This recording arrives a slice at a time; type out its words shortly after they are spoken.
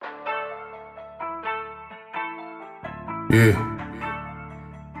Yeah.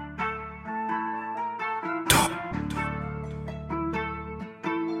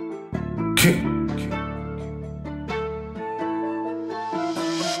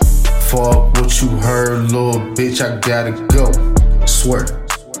 Fuck what you heard, little bitch, I gotta go. Swear,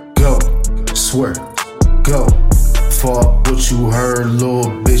 go, swear, go. Fuck what you heard, little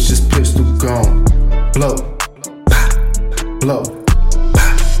bitch, this pistol gone. Blow, blow.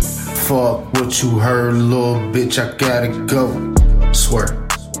 Fuck what you heard, little bitch, I gotta go. Swear,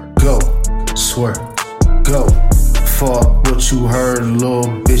 go, swear, go. Fuck what you heard, little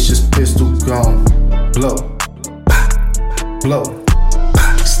bitch, this pistol gone. Blow, blow.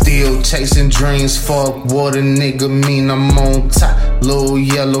 Still chasing dreams, fuck what a nigga mean, I'm on top. Little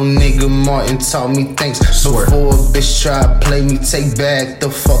yellow nigga Martin taught me thanks. Before a bitch try to play me, take back the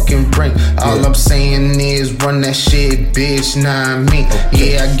fucking ring. All I'm saying is run that shit, bitch, nah I mean.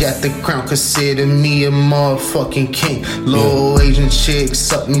 Yeah, I got the crown, consider me a motherfucking king. Little Asian chick,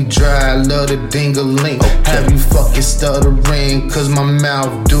 suck me dry, love the ding-a-ling. Have you fucking stuttering, cause my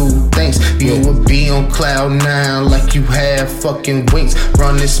mouth do things. You would be on cloud 9 like you had fucking wings.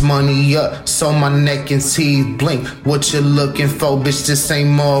 Run this money up so my neck and teeth blink. What you looking for, bitch? This ain't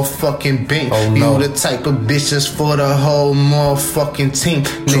motherfucking Bing. You the type of bitches for the whole motherfucking team.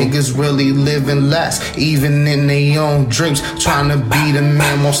 Niggas really living last, even in their own dreams. Tryna be the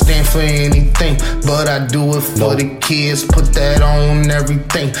man, won't stand for anything, but I do it for the kids. Put that on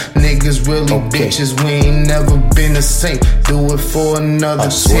everything. Niggas really bitches, we ain't never been the same. Do it for another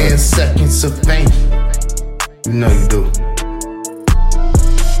 10 seconds of fame. You know you do.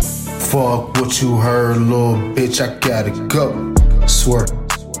 Fuck what you heard, little bitch, I gotta go. Swear,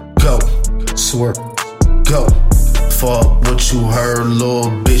 go, swear, go. Fuck what you heard,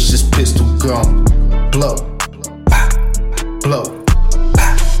 little bitch, this pistol gone. Blow, blow.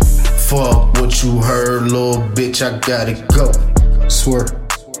 Fuck what you heard, little bitch, I gotta go. Swear,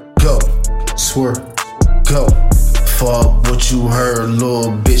 go, swear, go. Fuck what you heard,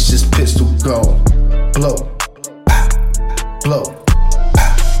 little bitch, this pistol gone. Blow.